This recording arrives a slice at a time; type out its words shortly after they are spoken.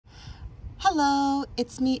Hello,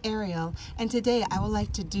 it's me, Ariel, and today I would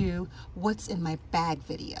like to do what's in my bag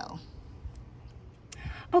video.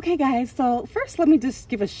 Okay guys, so first let me just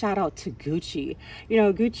give a shout out to Gucci. You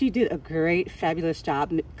know, Gucci did a great, fabulous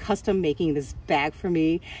job custom making this bag for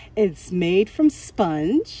me. It's made from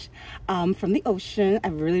sponge, from the ocean. I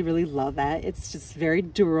really love that. It's just very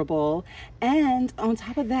durable. And on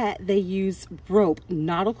top of that, they use rope,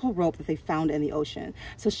 nautical rope that they found in the ocean.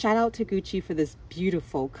 So shout out to Gucci for this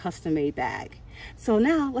beautiful custom made bag. So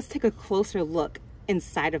now let's take a closer look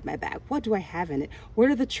inside of my bag. What do I have in it? What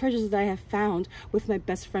are the treasures that I have found with my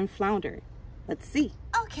best friend Flounder? Let's see.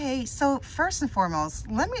 Okay, so first and foremost,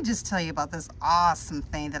 let me just tell you about this awesome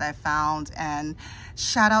thing that I found, and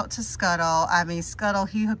shout out to Scuttle. Scuttle,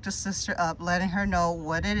 he hooked his sister up, letting her know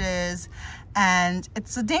what it is, and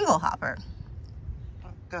it's a dingle hopper.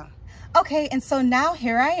 Go. Okay, and so now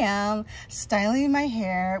here I am styling my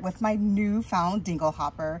hair with my newfound dingle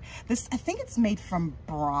hopper. This, I think it's made from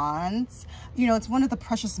bronze. You know, it's one of the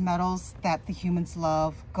precious metals that the humans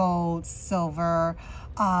love: gold, silver.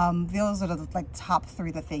 Those are the top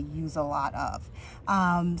three that they use a lot of.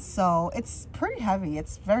 So it's pretty heavy.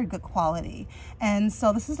 It's very good quality. And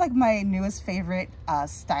so this is like my newest favorite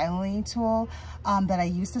styling tool that I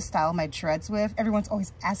use to style my dreads with. Everyone's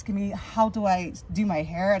always asking me, how do I do my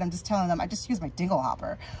hair? And I'm just telling them, I just use my dingle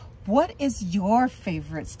hopper. What is your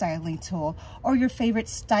favorite styling tool or your favorite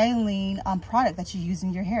styling product that you use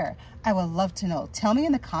in your hair? I would love to know. Tell me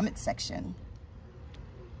in the comment section.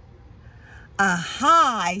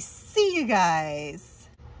 I see you guys.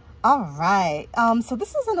 All right, so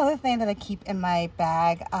this is another thing that I keep in my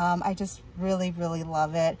bag. I just really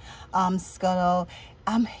love it. Scuttle,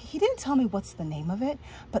 he didn't tell me what's the name of it,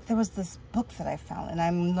 but there was this book that I found, and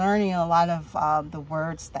I'm learning a lot of the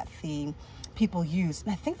words that the people use,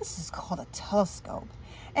 and I think this is called a telescope.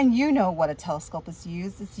 And you know what a telescope is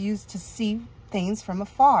used. It's used to see things from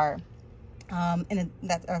afar,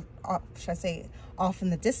 should I say, off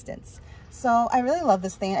in the distance. So I really love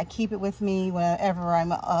this thing. I keep it with me whenever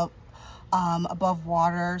I'm up above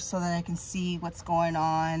water so that I can see what's going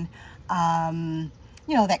on,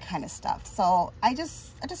 you know, that kind of stuff. So I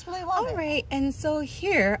just really love it. All right, and so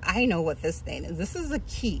here, I know what this thing is. This is a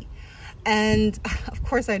key. And of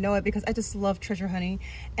course I know it because I just love treasure hunting,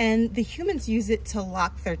 and the humans use it to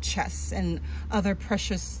lock their chests and other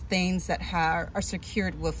precious things that are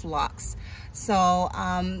secured with locks. So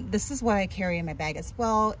this is what I carry in my bag as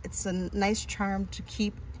well. It's a nice charm to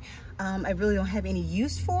keep. I really don't have any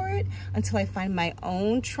use for it until I find my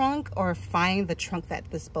own trunk or find the trunk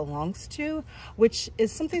that this belongs to, which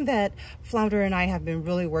is something that Flounder and I have been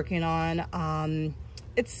really working on.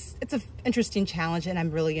 It's an interesting challenge, and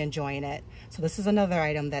I'm really enjoying it. So this is another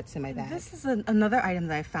item that's in my bag. This is another item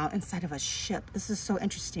that I found inside of a ship. This is so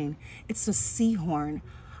interesting. It's a seahorn.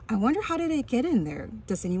 I wonder, how did it get in there?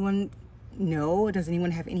 Does anyone know? Does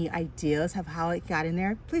anyone have any ideas of how it got in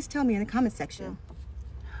there? Please tell me in the comment section.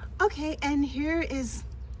 Okay, and here is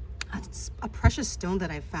a precious stone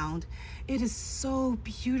that I found. It is so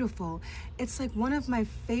beautiful. It's like one of my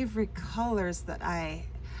favorite colors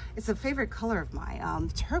it's a favorite color of mine,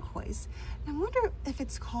 turquoise. And I wonder if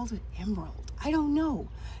it's called an emerald. I don't know.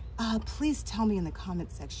 Please tell me in the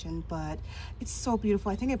comment section, but it's so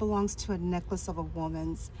beautiful. I think it belongs to a necklace of a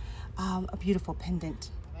woman's, a beautiful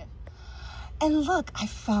pendant. And look, I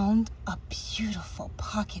found a beautiful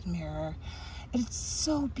pocket mirror. It's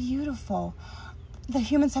so beautiful. The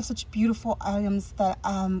humans have such beautiful items that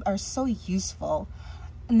are so useful.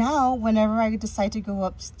 Now, whenever I decide to go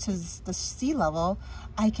up to the sea level,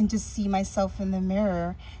 I can just see myself in the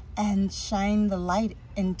mirror and shine the light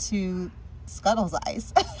into Scuttle's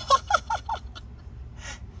eyes.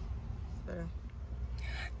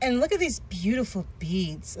 And look at these beautiful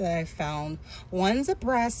beads that I found. One's a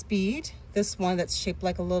brass bead. This one that's shaped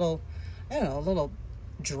like a little, I don't know, a little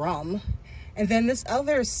drum. And then this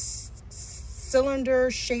other cylinder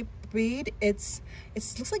shaped bead, it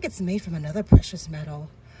looks like it's made from another precious metal.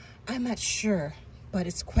 I'm not sure, but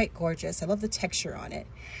it's quite gorgeous. I love the texture on it.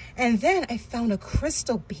 And then I found a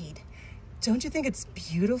crystal bead. Don't you think it's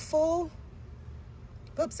beautiful?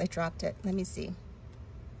 Oops, I dropped it. Let me see.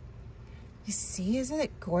 You see, isn't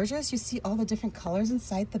it gorgeous? You see all the different colors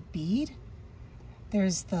inside the bead?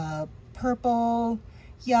 There's the purple,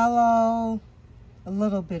 yellow, a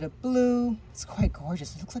little bit of blue. It's quite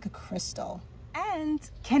gorgeous. It looks like a crystal. And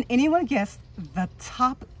can anyone guess the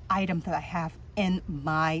top item that I have in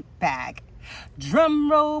my bag? Drum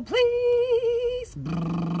roll, please.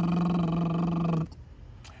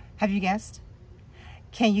 Have you guessed?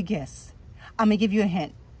 Can you guess? I'm gonna give you a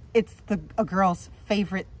hint. It's a girl's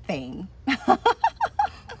favorite thing.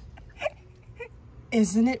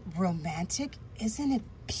 Isn't it romantic? Isn't it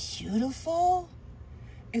beautiful?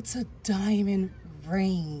 It's a diamond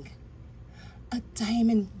ring. A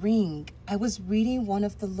diamond ring. I was reading one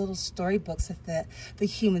of the little storybooks that the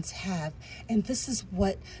humans have, and this is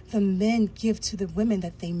what the men give to the women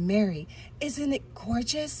that they marry. Isn't it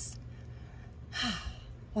gorgeous?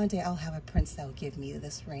 One day I'll have a prince that will give me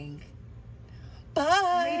this ring.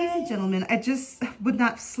 Bye. Ladies and gentlemen, I just would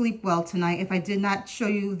not sleep well tonight if I did not show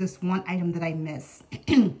you this one item that I missed.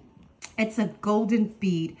 It's a golden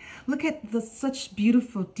bead. Look at the such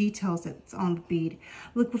beautiful details that's on the bead.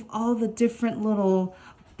 Look with all the different little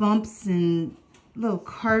bumps and little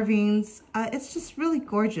carvings. It's just really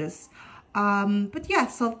gorgeous. But yeah,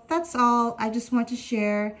 so that's all I just want to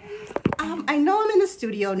share. I know I'm in the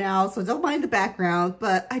studio now, so don't mind the background,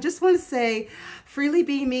 but I just want to say Freely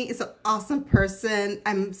Be Me is an awesome person.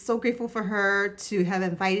 I'm so grateful for her to have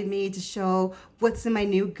invited me to show what's in my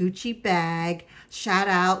new Gucci bag. Shout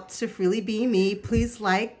out to Freely Be Me. Please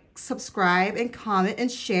like, subscribe, and comment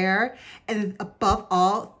and share. And above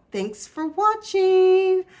all, thanks for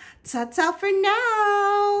watching. Ta-ta for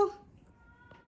now.